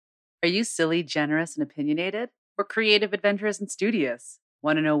Are you silly, generous, and opinionated? Or creative, adventurous, and studious?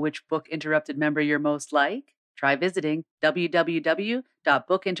 Want to know which Book Interrupted member you're most like? Try visiting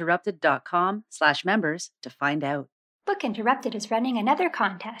www.bookinterrupted.com/members to find out. Book Interrupted is running another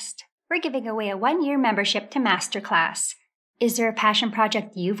contest. We're giving away a 1-year membership to Masterclass. Is there a passion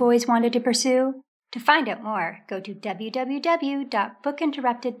project you've always wanted to pursue? To find out more, go to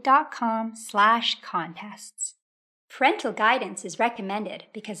www.bookinterrupted.com/contests. Parental guidance is recommended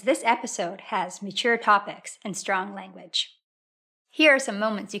because this episode has mature topics and strong language. Here are some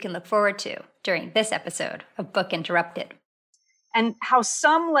moments you can look forward to during this episode of Book Interrupted. And how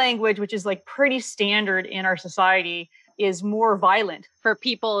some language, which is like pretty standard in our society, is more violent. For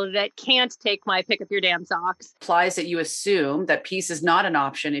people that can't take my pick up your damn socks. Implies that you assume that peace is not an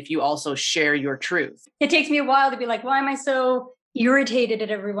option if you also share your truth. It takes me a while to be like, why am I so irritated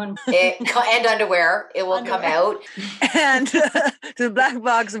at everyone? And underwear, it will come out. And the black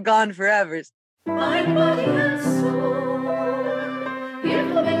box of gone forever. Mind, body, and soul.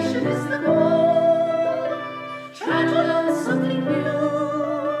 Information is the goal. Try to learn something new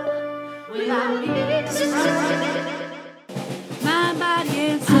without being distracted. Mind, body,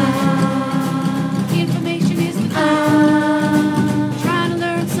 and soul. Information is the goal. Trying to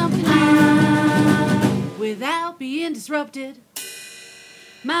learn something new without being disrupted.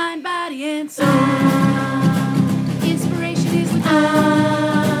 Mind, body, and soul. Inspiration is the goal.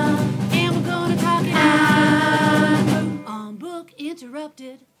 And we're gonna talk it out on Book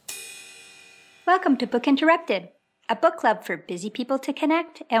Interrupted. Welcome to Book Interrupted, a book club for busy people to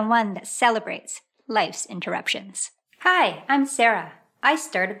connect and one that celebrates life's interruptions. Hi, I'm Sarah. I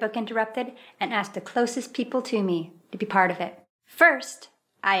started Book Interrupted and asked the closest people to me to be part of it. First,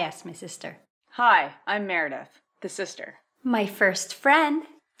 I asked my sister. Hi, I'm Meredith, the sister. My first friend.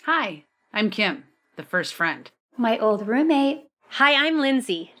 Hi, I'm Kim, the first friend. My old roommate. Hi, I'm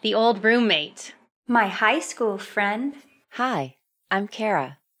Lindsay, the old roommate. My high school friend. Hi, I'm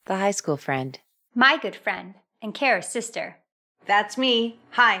Kara, the high school friend. My good friend and Kara's sister. That's me.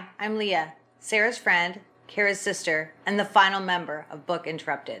 Hi, I'm Leah, Sarah's friend, Kara's sister, and the final member of Book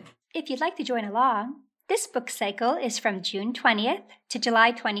Interrupted. If you'd like to join along, this book cycle is from June 20th to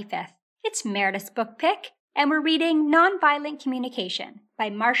July 25th. It's Meredith's book pick, and we're reading Nonviolent Communication by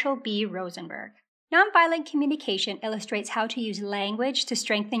Marshall B. Rosenberg. Nonviolent communication illustrates how to use language to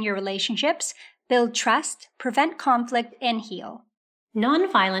strengthen your relationships, build trust, prevent conflict, and heal.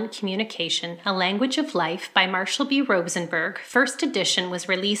 Nonviolent Communication, A Language of Life by Marshall B. Rosenberg, first edition was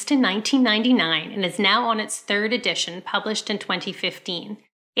released in 1999 and is now on its third edition, published in 2015.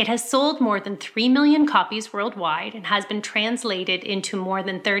 It has sold more than 3 million copies worldwide and has been translated into more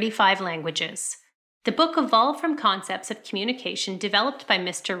than 35 languages. The book evolved from concepts of communication developed by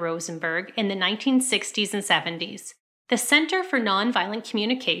Mr. Rosenberg in the 1960s and 70s. The Center for Nonviolent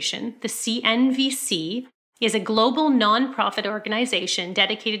Communication, the CNVC, is a global nonprofit organization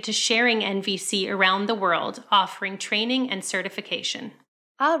dedicated to sharing NVC around the world, offering training and certification.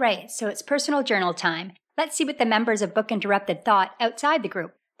 All right, so it's personal journal time. Let's see what the members of Book Interrupted thought outside the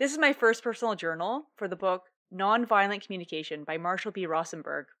group. This is my first personal journal for the book Nonviolent Communication by Marshall B.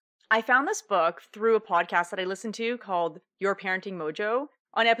 Rosenberg. I found this book through a podcast that I listened to called Your Parenting Mojo.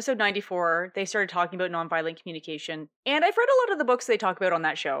 On episode 94, they started talking about nonviolent communication. And I've read a lot of the books they talk about on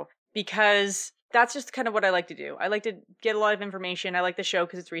that show because that's just kind of what I like to do. I like to get a lot of information. I like the show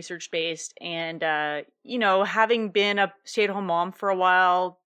because it's research-based. And, having been a stay-at-home mom for a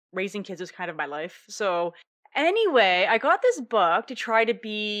while, raising kids was kind of my life. So anyway, I got this book to try to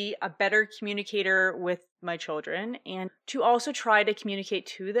be a better communicator with my children and to also try to communicate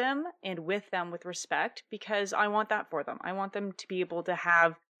to them and with them with respect because I want that for them. I want them to be able to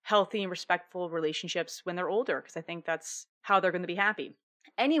have healthy and respectful relationships when they're older because I think that's how they're going to be happy.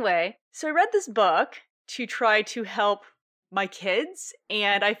 Anyway, so I read this book to try to help my kids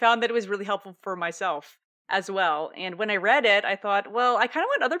and I found that it was really helpful for myself as well. And when I read it, I thought, well, I kind of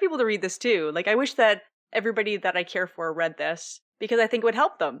want other people to read this too. Like I wish that everybody that I care for read this because I think it would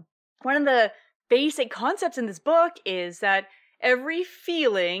help them. One of the basic concepts in this book is that every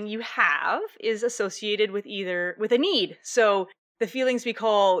feeling you have is associated with a need. So the feelings we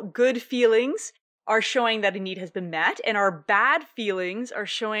call good feelings are showing that a need has been met, and our bad feelings are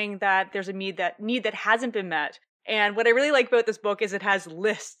showing that there's a need that hasn't been met. And what I really like about this book is it has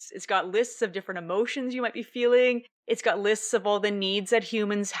lists. It's got lists of different emotions you might be feeling. It's got lists of all the needs that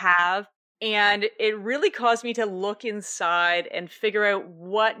humans have. And it really caused me to look inside and figure out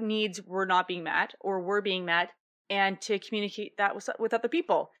what needs were not being met or were being met and to communicate that with other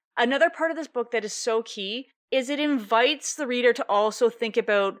people. Another part of this book that is so key is it invites the reader to also think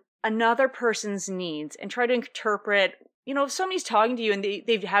about another person's needs and try to interpret if somebody's talking to you and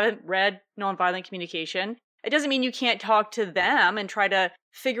they haven't read Nonviolent Communication, it doesn't mean you can't talk to them and try to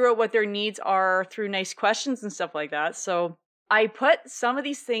figure out what their needs are through nice questions and stuff like that. So I put some of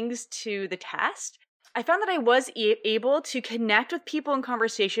these things to the test. I found that I was able to connect with people in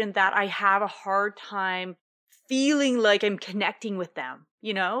conversation that I have a hard time feeling like I'm connecting with them.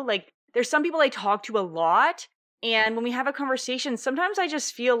 Like there's some people I talk to a lot, and when we have a conversation, sometimes I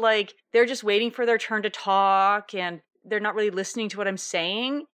just feel like they're just waiting for their turn to talk and they're not really listening to what I'm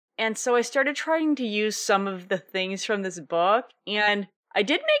saying. And so I started trying to use some of the things from this book, and I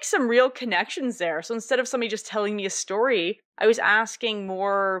did make some real connections there. So instead of somebody just telling me a story, I was asking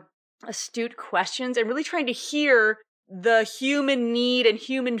more astute questions and really trying to hear the human need and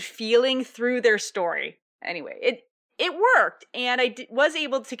human feeling through their story. Anyway, it worked, and I was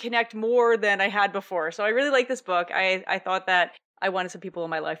able to connect more than I had before. So I really like this book. I thought that I wanted some people in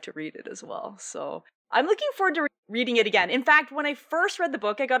my life to read it as well. So I'm looking forward to reading it again. In fact, when I first read the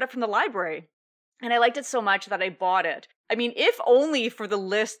book, I got it from the library, and I liked it so much that I bought it. I mean, if only for the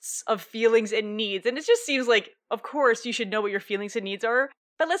lists of feelings and needs. And it just seems like, of course, you should know what your feelings and needs are.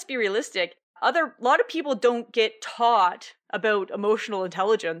 But let's be realistic. A lot of people don't get taught about emotional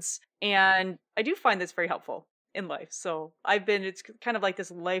intelligence. And I do find this very helpful in life. So it's kind of like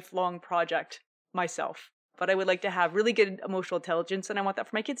this lifelong project myself. But I would like to have really good emotional intelligence, and I want that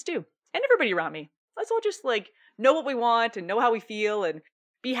for my kids too. And everybody around me. Let's all just know what we want and know how we feel and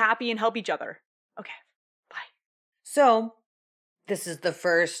be happy and help each other. Okay, bye. So, this is the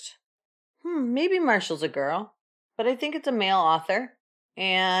first, maybe Marshall's a girl, but I think it's a male author.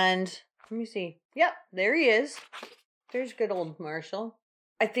 And let me see. Yep, there he is. There's good old Marshall.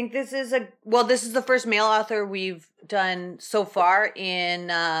 I think this is the first male author we've done so far in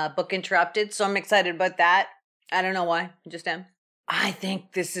Book Interrupted, so I'm excited about that. I don't know why, I just am. I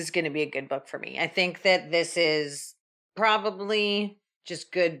think this is going to be a good book for me. I think that this is probably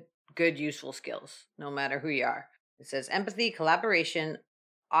just good, useful skills, no matter who you are. It says empathy, collaboration,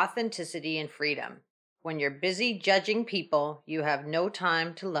 authenticity, and freedom. When you're busy judging people, you have no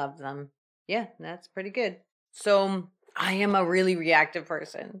time to love them. Yeah, that's pretty good. So I am a really reactive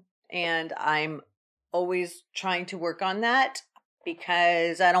person, and I'm always trying to work on that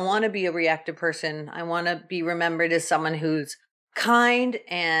because I don't want to be a reactive person. I want to be remembered as someone who's kind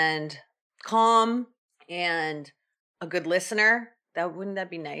and calm and a good listener. Wouldn't that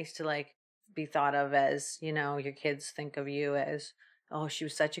be nice to be thought of as, your kids think of you as, oh, she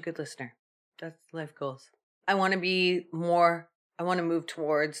was such a good listener. That's life goals. I want to move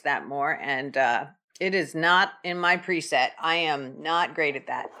towards that more, and it is not in my preset. I am not great at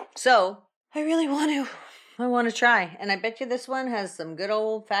that. So I really want to try, and I bet you this one has some good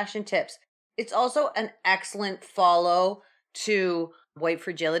old fashioned tips. It's also an excellent follow to White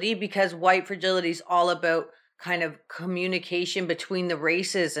Fragility, because White Fragility is all about kind of communication between the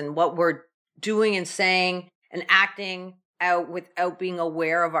races and what we're doing and saying and acting out without being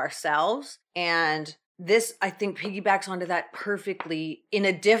aware of ourselves. And this, I think, piggybacks onto that perfectly in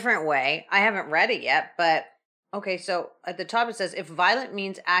a different way. I haven't read it yet, but okay, so at the top it says, if violent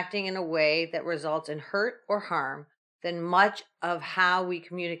means acting in a way that results in hurt or harm, then much of how we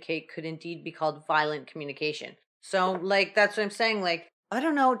communicate could indeed be called violent communication. So that's what I'm saying. I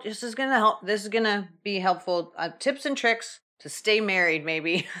don't know, this is going to help. This is going to be helpful. Tips and tricks to stay married,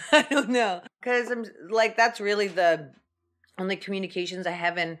 maybe. I don't know. Because I'm that's really the only communications I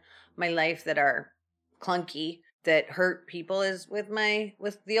have in my life that are clunky, that hurt people, is with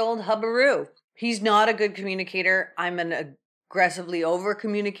the old hubbaroo. He's not a good communicator. I'm an aggressively over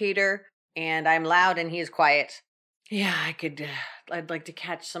communicator, and I'm loud and he is quiet. Yeah, I'd like to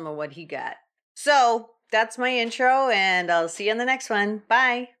catch some of what he got. So that's my intro, and I'll see you on the next one.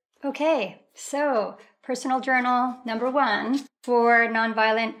 Bye. Okay, so personal journal number 1 for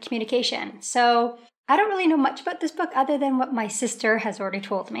nonviolent communication. So I don't really know much about this book other than what my sister has already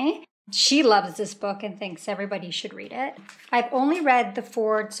told me. She loves this book and thinks everybody should read it. I've only read The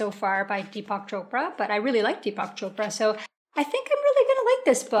Ford so far by Deepak Chopra, but I really like Deepak Chopra, so I think I'm really going to like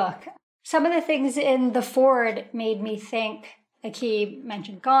this book. Some of the things in The Ford made me think, he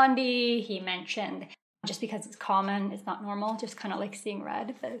mentioned Gandhi, he mentioned just because it's common, it's not normal, just kind of like seeing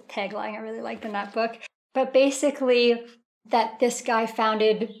red, the tagline I really liked in that book. But basically that this guy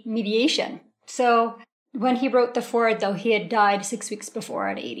founded mediation. So when he wrote The Ford, though, he had died 6 weeks before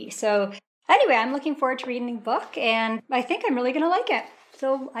at 80. So anyway, I'm looking forward to reading the book, and I think I'm really going to like it.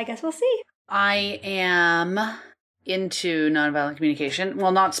 So I guess we'll see. I am into nonviolent communication.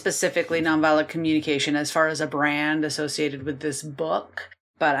 Well, not specifically nonviolent communication as far as a brand associated with this book,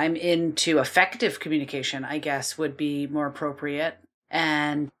 but I'm into effective communication, I guess would be more appropriate.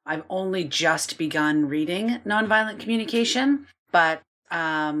 And I've only just begun reading Nonviolent Communication, but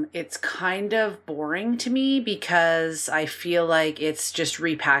it's kind of boring to me because I feel like it's just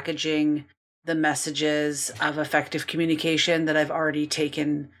repackaging the messages of effective communication that I've already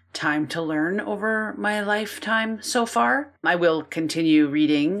taken time to learn over my lifetime so far. I will continue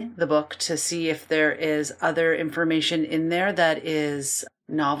reading the book to see if there is other information in there that is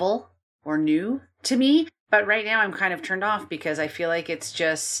novel or new to me. But right now I'm kind of turned off because I feel like it's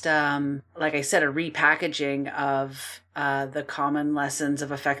just, like I said, a repackaging of the common lessons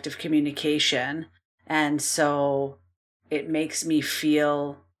of effective communication. And so it makes me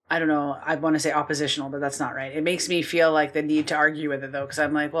feel, I don't know, I want to say oppositional, but that's not right. It makes me feel like the need to argue with it, though, because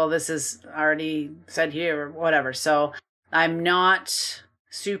I'm like, well, this is already said here or whatever. So I'm not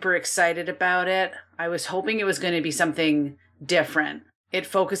super excited about it. I was hoping it was going to be something different. It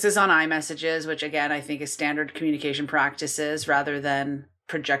focuses on iMessages, which again, I think is standard communication practices rather than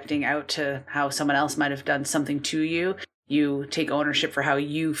projecting out to how someone else might have done something to you. You take ownership for how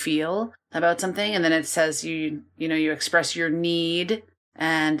you feel about something. And then it says you express your need.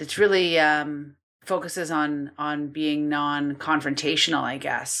 And it's really focuses on being non-confrontational, I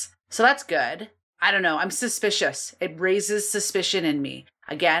guess. So that's good. I don't know. I'm suspicious. It raises suspicion in me.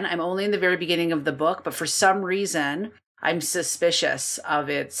 Again, I'm only in the very beginning of the book, but for some reason, I'm suspicious of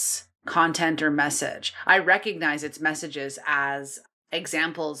its content or message. I recognize its messages as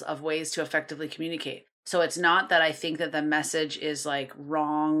examples of ways to effectively communicate. So it's not that I think that the message is like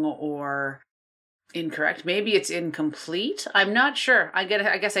wrong or incorrect. Maybe it's incomplete. I'm not sure. I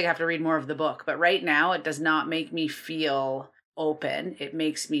guess I have to read more of the book. But right now, it does not make me feel open. It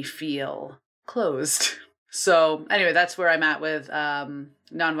makes me feel closed. So anyway, that's where I'm at with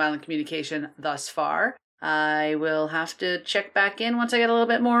nonviolent communication thus far. I will have to check back in once I get a little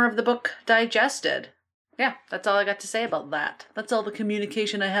bit more of the book digested. Yeah, that's all I got to say about that. That's all the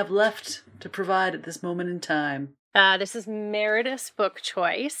communication I have left to provide at this moment in time. This is Meredith's book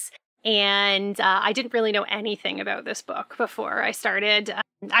choice. And I didn't really know anything about this book before I started.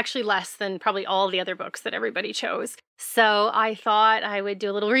 Actually, less than probably all the other books that everybody chose. So I thought I would do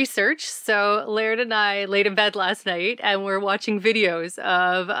a little research. So Laird and I laid in bed last night and we're watching videos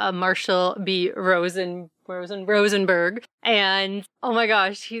of Marshall B. Rosenberg. And oh my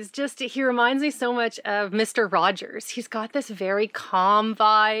gosh, he reminds me so much of Mr. Rogers. He's got this very calm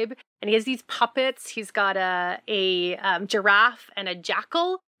vibe and he has these puppets. He's got a giraffe and a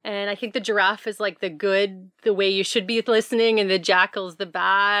jackal. And I think the giraffe is like the way you should be listening, and the jackal's the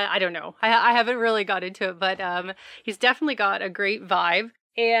bad. I don't know. I haven't really got into it, but he's definitely got a great vibe.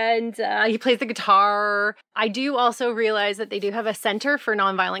 And he plays the guitar. I do also realize that they do have a center for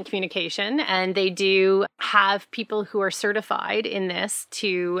nonviolent communication, and they do have people who are certified in this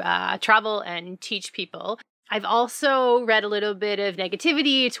to travel and teach people. I've also read a little bit of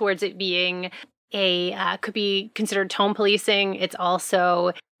negativity towards it being could be considered tone policing. It's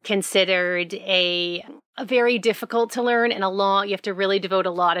also considered a very difficult to learn and you have to really devote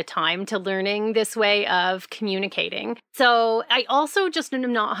a lot of time to learning this way of communicating. So I also just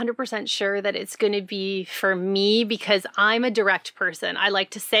am not 100% sure that it's going to be for me because I'm a direct person. I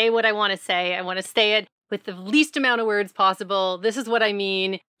like to say what I want to say. I want to say it with the least amount of words possible. This is what I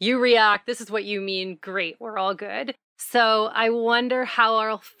mean. You react. This is what you mean. Great. We're all good. So I wonder how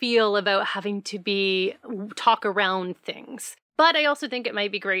I'll feel about having to talk around things. But I also think it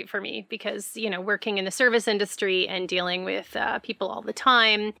might be great for me because, working in the service industry and dealing with people all the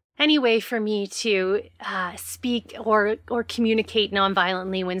time, any way for me to speak or communicate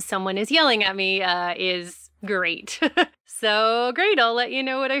nonviolently when someone is yelling at me is great. So great. I'll let you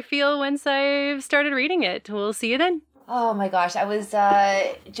know what I feel once I've started reading it. We'll see you then. Oh my gosh. I was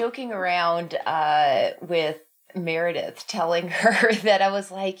joking around with Meredith, telling her that I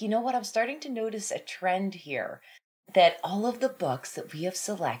was like, you know what? I'm starting to notice a trend here. That all of the books that we have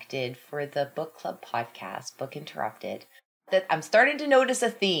selected for the book club podcast, Book Interrupted, that I'm starting to notice a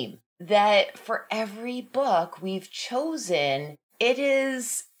theme. That for every book we've chosen, it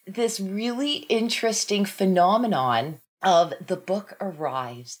is this really interesting phenomenon of the book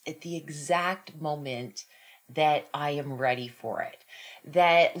arrives at the exact moment that I am ready for it.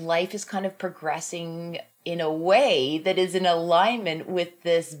 That life is kind of progressing in a way that is in alignment with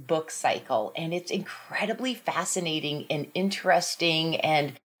this book cycle. And it's incredibly fascinating and interesting.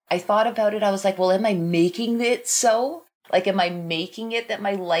 And I thought about it. I was like, well, am I making it so? Like, am I making it that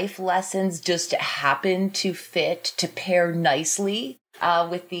my life lessons just happen to pair nicely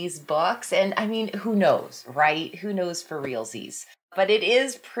with these books? And I mean, who knows, right? Who knows for realsies? But it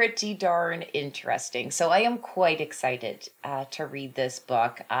is pretty darn interesting. So I am quite excited to read this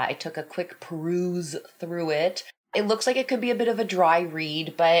book. I took a quick peruse through it It looks like it could be a bit of a dry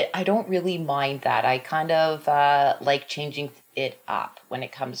read, but I don't really mind that. I kind of like changing it up when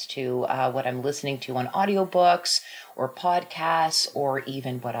it comes to what I'm listening to on audiobooks or podcasts, or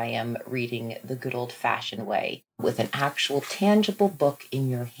even what I am reading the good old-fashioned way with an actual tangible book in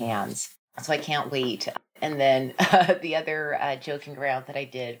your hands. So I can't wait. And then the other joking around that I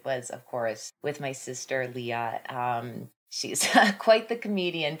did was, of course, with my sister, Leah. She's quite the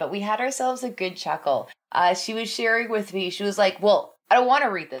comedian, but we had ourselves a good chuckle. She was sharing with me, she was like, well, I don't want to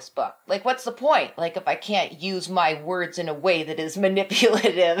read this book. Like, what's the point? Like, if I can't use my words in a way that is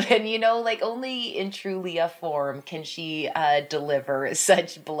manipulative. And, like only in true Leah form can she deliver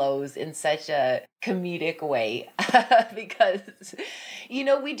such blows in such a comedic way. Because,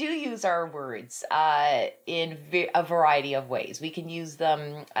 we do use our words in a variety of ways. We can use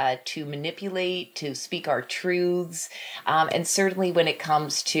them to manipulate, to speak our truths. And certainly when it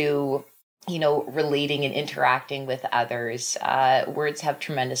comes to relating and interacting with others, words have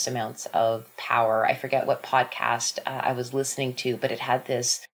tremendous amounts of power. I forget what podcast I was listening to, but it had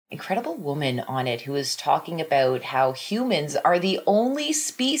this incredible woman on it who was talking about how humans are the only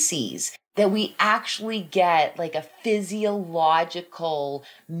species that we actually get like a physiological,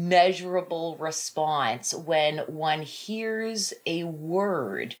 measurable response when one hears a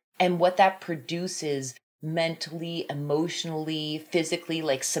word and what that produces mentally, emotionally, physically,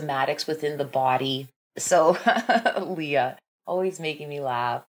 like somatics within the body. So Leah, always making me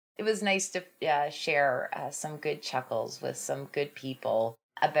laugh. It was nice to share some good chuckles with some good people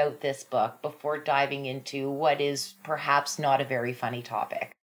about this book before diving into what is perhaps not a very funny topic.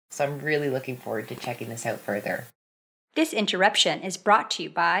 So I'm really looking forward to checking this out further. This interruption is brought to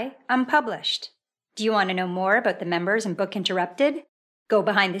you by Unpublished. Do you want to know more about the members in Book Interrupted? Go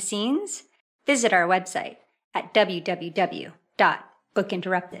behind the scenes? Visit our website at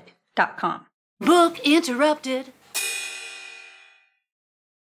www.bookinterrupted.com. Book Interrupted.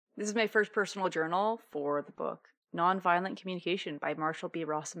 This is my first personal journal for the book Nonviolent Communication by Marshall B.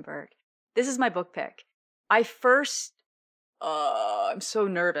 Rosenberg. This is my book pick. I'm so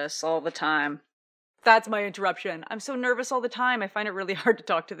nervous all the time. That's my interruption. I'm so nervous all the time. I find it really hard to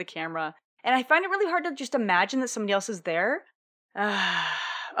talk to the camera. And I find it really hard to just imagine that somebody else is there.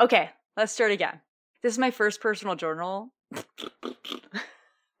 Okay, let's start again. This is my first personal journal. I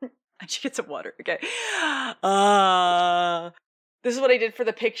should get some water. Okay. This is what I did for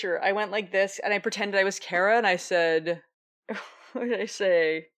the picture. I went like this and I pretended I was Kara and I said, what did I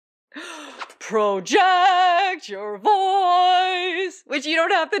say? Project your voice, which you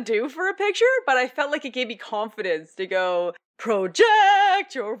don't have to do for a picture, but I felt like it gave me confidence to go,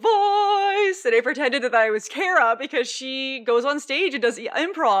 project your voice. And I pretended that I was Kara because she goes on stage and does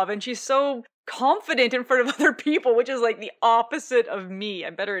improv and she's so confident in front of other people, which is like the opposite of me.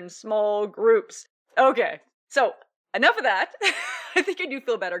 I'm better in small groups. Okay, so enough of that. I think I do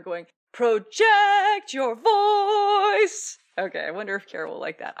feel better going, project your voice. Okay, I wonder if Kara will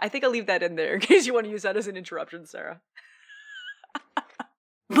like that. I think I'll leave that in there in case you want to use that as an interruption, Sarah.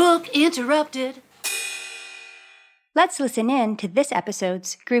 Book Interrupted. Let's listen in to this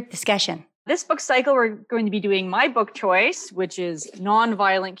episode's group discussion. This book cycle, we're going to be doing my book choice, which is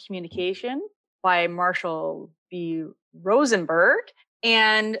Nonviolent Communication by Marshall B. Rosenberg.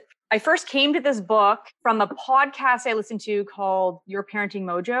 And I first came to this book from a podcast I listened to called Your Parenting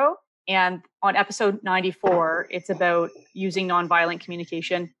Mojo. And on episode 94, it's about using nonviolent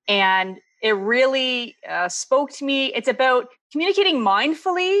communication. And it really spoke to me. It's about communicating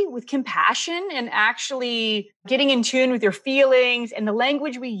mindfully with compassion and actually getting in tune with your feelings and the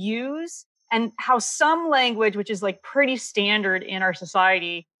language we use, and how some language, which is like pretty standard in our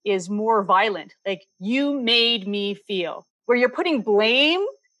society, is more violent. Like, you made me feel, where you're putting blame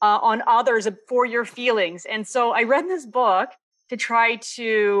on others for your feelings. And so I read this book to try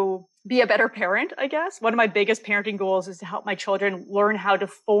to be a better parent, I guess. One of my biggest parenting goals is to help my children learn how to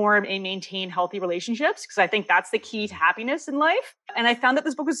form and maintain healthy relationships, because I think that's the key to happiness in life. And I found that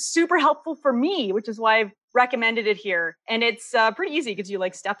this book was super helpful for me, which is why I've recommended it here. And it's pretty easy. It gives you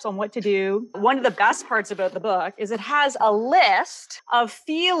like steps on what to do. One of the best parts about the book is it has a list of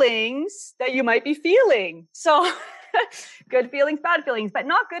feelings that you might be feeling. So good feelings, bad feelings, but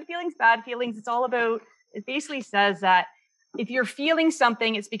not good feelings, bad feelings. It's all about, it basically says that if you're feeling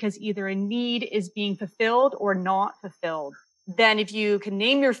something, it's because either a need is being fulfilled or not fulfilled. Then if you can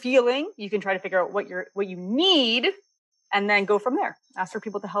name your feeling, you can try to figure out what you need and then go from there. Ask for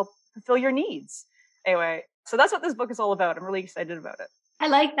people to help fulfill your needs. Anyway, so that's what this book is all about. I'm really excited about it. I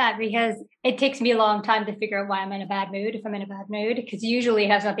like that because it takes me a long time to figure out why I'm in a bad mood, if I'm in a bad mood, because usually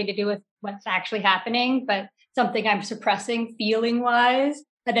it has nothing to do with what's actually happening, but something I'm suppressing feeling wise.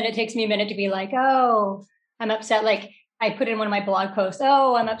 And then it takes me a minute to be like, oh, I'm upset. Like I put in one of my blog posts,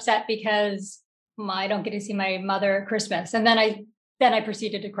 oh, I'm upset because I don't get to see my mother at Christmas. And then I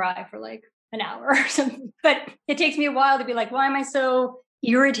proceeded to cry for like an hour or something. But it takes me a while to be like, why am I so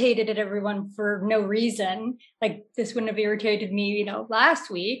irritated at everyone for no reason? Like this wouldn't have irritated me, last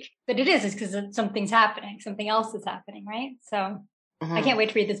week. But it is because something's happening. Something else is happening, right? So I can't wait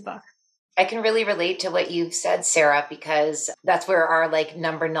to read this book. I can really relate to what you've said, Sarah, because that's where our like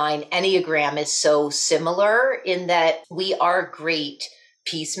number 9 Enneagram is so similar in that we are great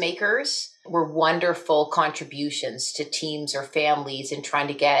peacemakers. We're wonderful contributions to teams or families in trying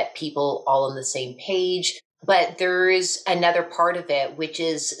to get people all on the same page. But there is another part of it, which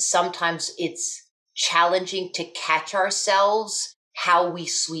is sometimes it's challenging to catch ourselves how we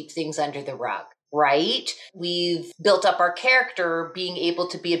sweep things under the rug. Right? We've built up our character being able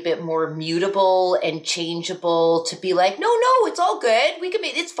to be a bit more mutable and changeable, to be like, no, it's all good.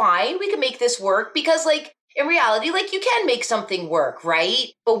 It's fine. We can make this work, because like in reality, like you can make something work,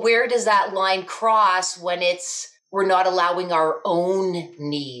 right? But where does that line cross when we're not allowing our own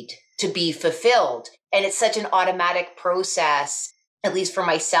need to be fulfilled? And it's such an automatic process, at least for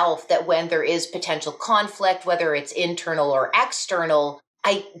myself, that when there is potential conflict, whether it's internal or external,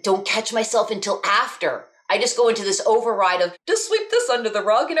 I don't catch myself until after. I just go into this override of just sweep this under the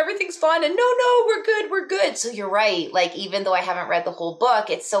rug and everything's fine. And no, we're good. So you're right. Like, even though I haven't read the whole book,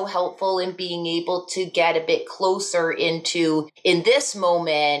 it's so helpful in being able to get a bit closer into, in this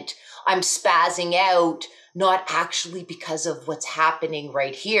moment, I'm spazzing out, not actually because of what's happening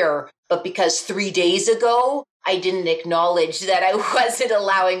right here, but because 3 days ago, I didn't acknowledge that I wasn't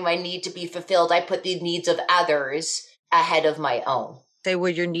allowing my need to be fulfilled. I put the needs of others ahead of my own. Say,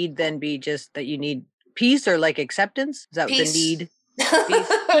 would your need then be just that you need peace or like acceptance? Is that peace. The need?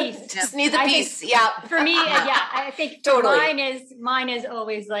 Peace. Just need the peace. Yeah. For me, I think totally. Mine is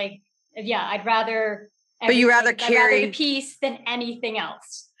always like, I'd rather. But you rather I'd rather carry the peace than anything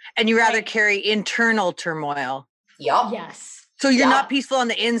else. And you rather carry internal turmoil. Yup. Yes. So you're not peaceful on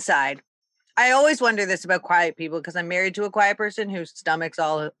the inside. I always wonder this about quiet people, because I'm married to a quiet person who stomachs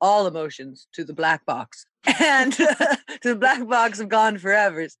all emotions to the black box. And to the black box of gone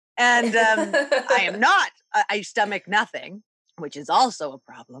forevers. And I am not. I stomach nothing, which is also a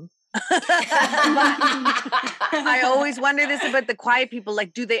problem. I always wonder this about the quiet people.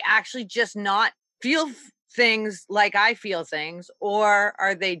 Like, do they actually just not feel things like I feel things? Or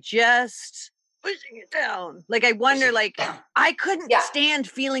are they just pushing it down? Like, I wonder, like, I couldn't stand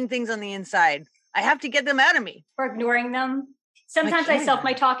feeling things on the inside. I have to get them out of me. Or ignoring them. Sometimes I self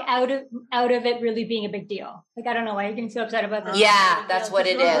my talk out of it really being a big deal. Like, I don't know why you're getting so upset about this. Yeah, that's what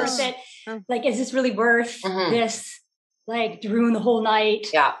it is. Like, is this really worth this? Like, to ruin the whole night?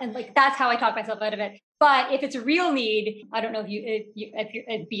 Yeah. And like, that's how I talk myself out of it. But if it's a real need, I don't know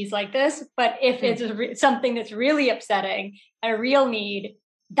if B's like this, but if it's something that's really upsetting and a real need,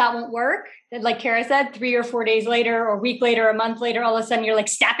 that won't work. Like Kara said, 3 or 4 days later, or a week later, a month later, all of a sudden you're like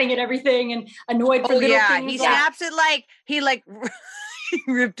snapping at everything and annoyed for little things. He snaps it like he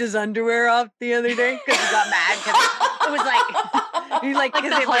ripped his underwear off the other day because he got mad because it was like he like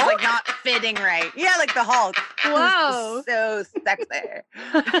because it was like not fitting right. Yeah, like the Hulk. Whoa, so stuck there.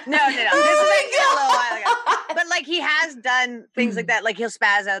 No. This is like a little while ago. But like he has done things like that. Like he'll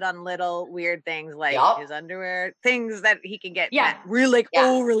spaz out on little weird things like his underwear, things that he can get really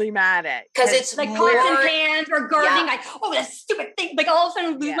overly mad at. Because it's like pots and pans or gardening. Like, oh, that stupid thing. Like all of a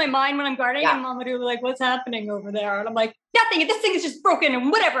sudden lose my mind when I'm gardening, and Mom would be like, "What's happening over there?" And I'm like, "Nothing. This thing is just broken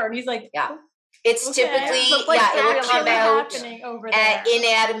and whatever." And he's like, It's typically, it will come out.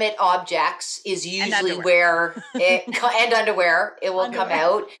 Inanimate objects is usually where and underwear, it will come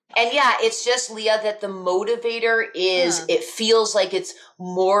out. And it's just, Leah, that the motivator is, it feels like it's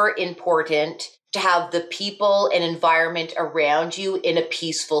more important to have the people and environment around you in a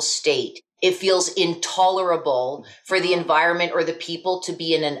peaceful state. It feels intolerable for the environment or the people to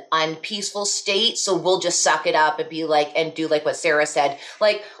be in an unpeaceful state. So we'll just suck it up and be like, and do like what Sarah said,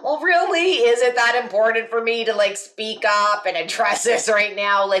 like, well, really, is it that important for me to like speak up and address this right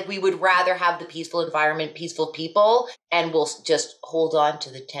now? Like, we would rather have the peaceful environment, peaceful people, and we'll just hold on to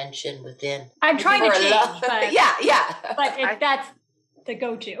the tension within. I'm trying to change, but but that's the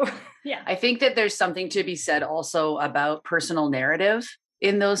go-to. I think that there's something to be said also about personal narrative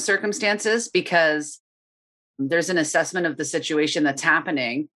in those circumstances, because there's an assessment of the situation that's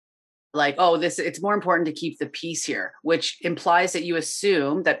happening. Like, it's more important to keep the peace here, which implies that you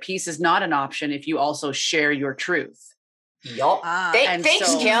assume that peace is not an option if you also share your truth. Yup.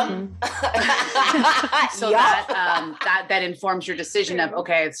 Thanks, Kim. So that informs your decision of,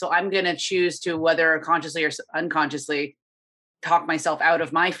 okay, so I'm going to choose to, whether consciously or unconsciously, talk myself out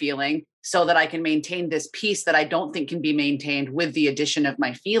of my feeling so that I can maintain this peace that I don't think can be maintained with the addition of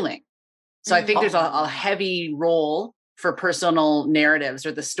my feeling. So I think there's a heavy role for personal narratives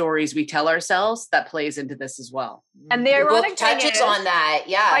or the stories we tell ourselves that plays into this as well. And the The ironic book thing touches is, on that.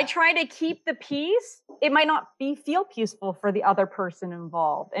 Yeah. by trying to keep the peace, it might not feel peaceful for the other person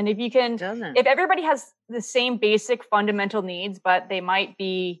involved. And if you can, if everybody has the same basic fundamental needs, but you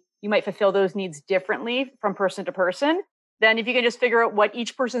might fulfill those needs differently from person to person, then if you can just figure out what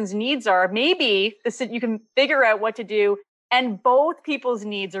each person's needs are, maybe you can figure out what to do and both people's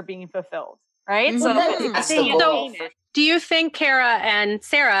needs are being fulfilled, right? Well, So that's the goal. Do you think, Kara and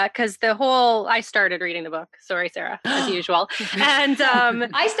Sarah, because I started reading the book. Sorry, Sarah, as usual. And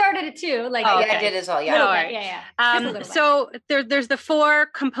I started it too. Like, Yeah, I did as well. Yeah. little bit, yeah. Just a little bit. So there's the 4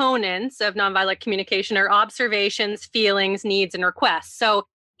 components of nonviolent communication are observations, feelings, needs, and requests. So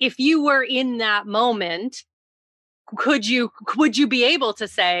if you were in that moment, would you be able to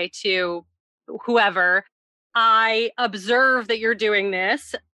say to whoever, I observe that you're doing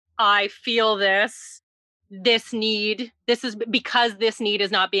this, I feel this is because this need is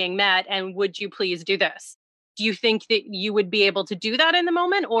not being met, and would you please do this? Do you think that you would be able to do that in the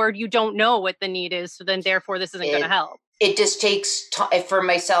moment, or you don't know what the need is, so then therefore this isn't going to help? It just takes time. For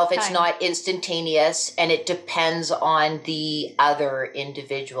myself, it's Time. not instantaneous, and it depends on the other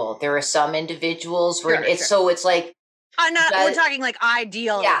individual. There are some individuals where so it's like, we're talking like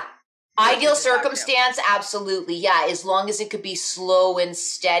ideal. yeah. Ideal circumstance, absolutely. Yeah, as long as it could be slow and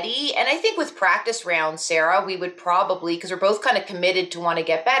steady. And I think with practice rounds, Sarah, we would probably, because we're both kind of committed to want to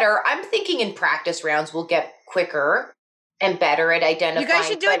get better, I'm thinking in practice rounds we'll get quicker and better at identifying. You guys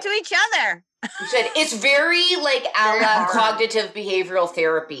should do it to each other. It's very like a la cognitive behavioral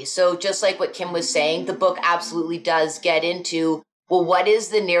therapy. So just like what Kim was saying, the book absolutely does get into, well, what is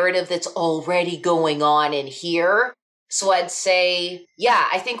the narrative that's already going on in here? So I'd say, yeah,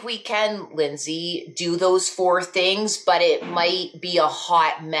 I think we can, Lindsay, do those 4 things, but it might be a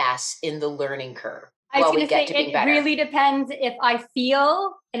hot mess in the learning curve. I was going to say, it really depends if I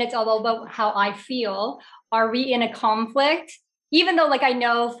feel, and it's all about how I feel. Are we in a conflict? Even though, like, I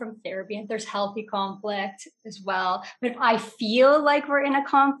know from therapy, there's healthy conflict as well. But if I feel like we're in a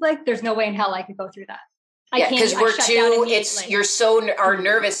conflict, there's no way in hell I could go through that. Yeah, because our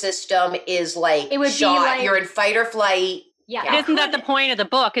nervous system is like it would shot. Be like, you're in fight or flight. Yeah. Isn't that the point of the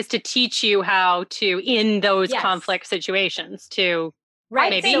book, is to teach you how to, in those conflict situations, to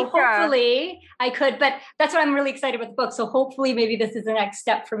maybe? So hopefully I could, but that's what I'm really excited with the book. So hopefully maybe this is the next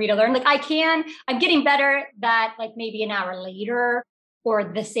step for me to learn. Like I'm getting better that like maybe an hour later or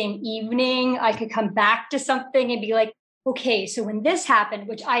the same evening, I could come back to something and be like, okay, so when this happened,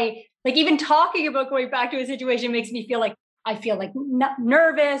 which I like, even talking about going back to a situation makes me feel like I feel like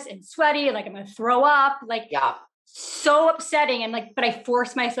nervous and sweaty, like I'm going to throw up, like so upsetting. And like, but I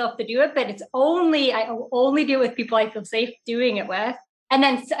force myself to do it, but I only do it with people I feel safe doing it with. And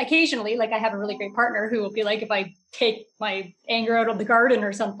then occasionally, like I have a really great partner who will be like, if I take my anger out of the garden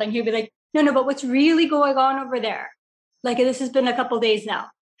or something, he'll be like, no, but what's really going on over there? Like, this has been a couple of days now.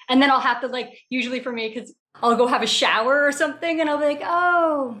 And then I'll have to like, usually for me, because I'll go have a shower or something and I'll be like,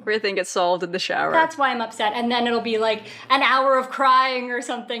 oh. Everything gets solved in the shower. That's why I'm upset. And then it'll be like an hour of crying or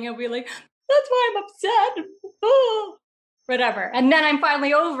something. It'll be like, that's why I'm upset. Oh, whatever. And then I'm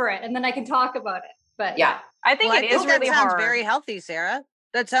finally over it. And then I can talk about it. But yeah, I think it is really hard. That sounds very healthy, Sarah.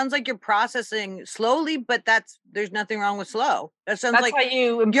 That sounds like you're processing slowly, but there's nothing wrong with slow. That sounds that's like how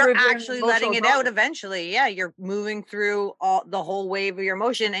you're actually letting it out eventually. Yeah, you're moving through the whole wave of your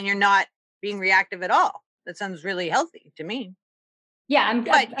emotion and you're not being reactive at all. That sounds really healthy to me. Yeah,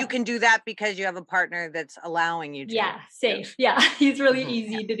 but you can do that because you have a partner that's allowing you to. Yeah, safe. Yeah, he's really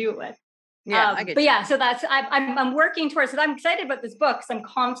easy to do it with. Yeah, I get but you. yeah, so that's I'm working towards it. I'm excited about this book because I'm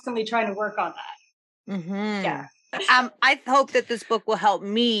constantly trying to work on that. Mm-hmm. Yeah. I hope that this book will help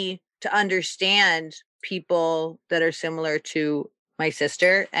me to understand people that are similar to my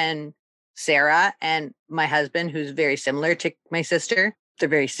sister and Sarah and my husband, who's very similar to my sister. They're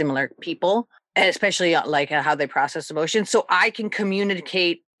very similar people, and especially like how they process emotions. So I can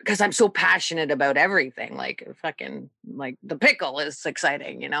communicate because I'm so passionate about everything. Like fucking, like the pickle is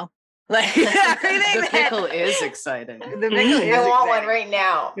exciting, you know? Like the pickle is exciting. The pickle is I want one right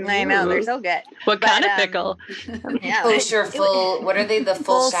now. I know, they're so good. What kind of pickle? Yeah, kosher full. What are they? The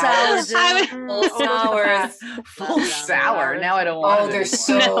full sours. Full sours. Full sour. Now I don't want. Oh, they're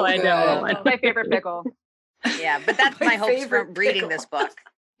so good. I know. It's my favorite pickle. Yeah, but that's my hopes from reading this book.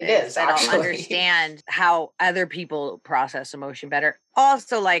 It is. I'll understand how other people process emotion better.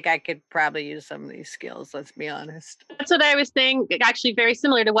 Also, like I could probably use some of these skills. Let's be honest. That's what I was saying. Actually, very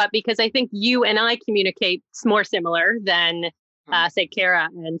similar to because I think you and I communicate more similar than say Kara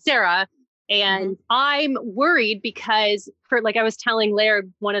and Sarah. And I'm worried because like I was telling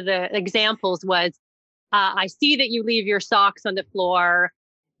Laird, one of the examples was, I see that you leave your socks on the floor.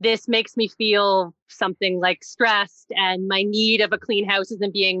 This makes me feel something like stressed and my need of a clean house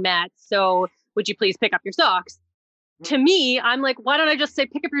isn't being met. So would you please pick up your socks? To me, I'm like, why don't I just say,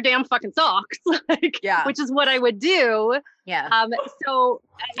 pick up your damn fucking socks? Which is what I would do. Yeah.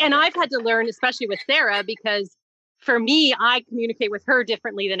 And I've had to learn, especially with Sarah, because for me, I communicate with her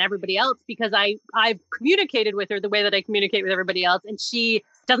differently than everybody else because I've communicated with her the way that I communicate with everybody else. And she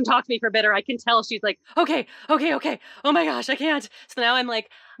doesn't talk to me for a bit, or I can tell she's like, okay. Oh my gosh, I can't. So now I'm like,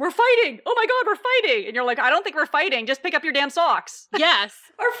 We're fighting. Oh my God, we're fighting. And you're like, I don't think we're fighting. Just pick up your damn socks. yes.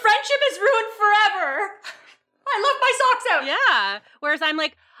 Our friendship is ruined forever. I left my socks out. Yeah. Whereas I'm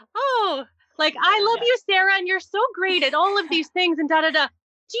like, oh, like, I love you, Sarah, and you're so great at all of these things and da-da-da.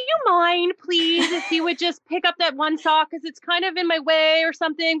 Do you mind, please, if you would just pick up that one sock because it's kind of in my way or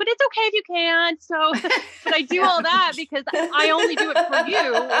something, but it's okay if you can't. So, but I do all that because I only do it for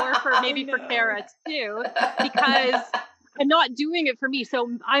you or for maybe for Kara too, because I'm not doing it for me.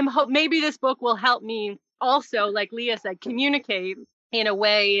 So maybe this book will help me also, like Leah said, communicate in a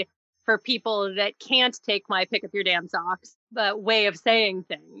way for people that can't take my pick up your damn socks, but way of saying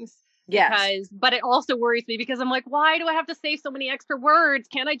things. Yes. But it also worries me because I'm like, why do I have to say so many extra words?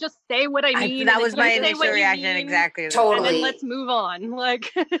 Can't I just say what I mean? That was my initial reaction. Exactly. Totally. And then let's move on.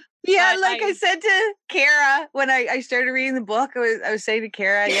 Like, yeah, like I said to Kara when I started reading the book, I was saying to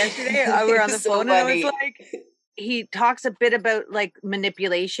Kara yesterday, we were on the phone and I was like, he talks a bit about like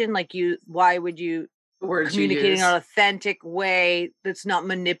manipulation, like why would you communicate in an authentic way that's not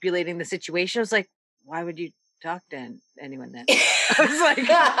manipulating the situation? I was like, why would you talk to anyone then? I was like, if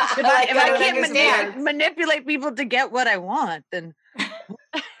I can't manipulate people to get what I want, then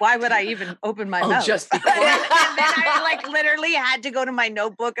why would I even open my mouth? Just and then I like literally had to go to my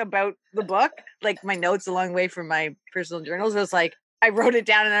notebook about the book, like my notes along the way from my personal journals. I was like, I wrote it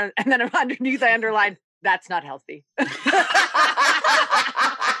down and then underneath I underlined, that's not healthy.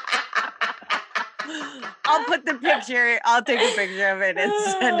 I'll put the picture, I'll take a picture of it and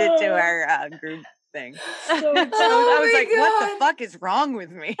send it to our group thing. I was like, what the fuck is wrong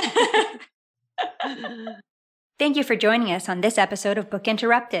with me? Thank you for joining us on this episode of Book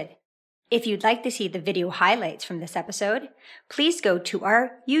Interrupted. If you'd like to see the video highlights from this episode, please go to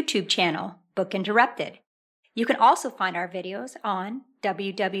our YouTube channel, Book Interrupted. You can also find our videos on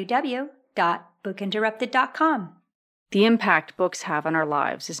www.bookinterrupted.com. The impact books have on our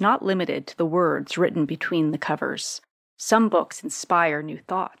lives is not limited to the words written between the covers. Some books inspire new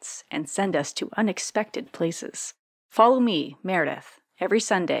thoughts and send us to unexpected places. Follow me, Meredith, every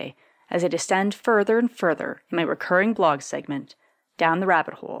Sunday as I descend further and further in my recurring blog segment, Down the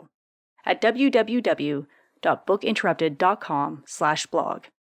Rabbit Hole, at www.bookinterrupted.com/blog.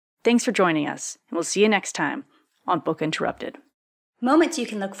 Thanks for joining us, and we'll see you next time on Book Interrupted. Moments you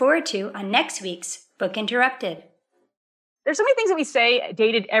can look forward to on next week's Book Interrupted. There's so many things that we say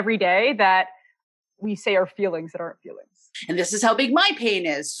dated every day that we say are feelings that aren't feelings. And this is how big my pain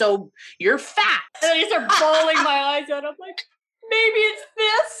is. So you're fat. And I start bawling my eyes out. I'm like, maybe it's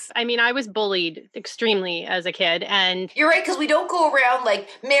this. I mean, I was bullied extremely as a kid, and You're right, because we don't go around like,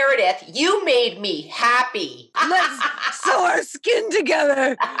 Meredith, you made me happy. Let's sew our skin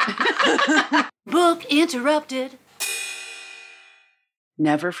together. Book interrupted.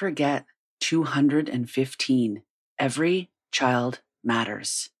 Never forget 215. Every child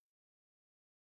matters.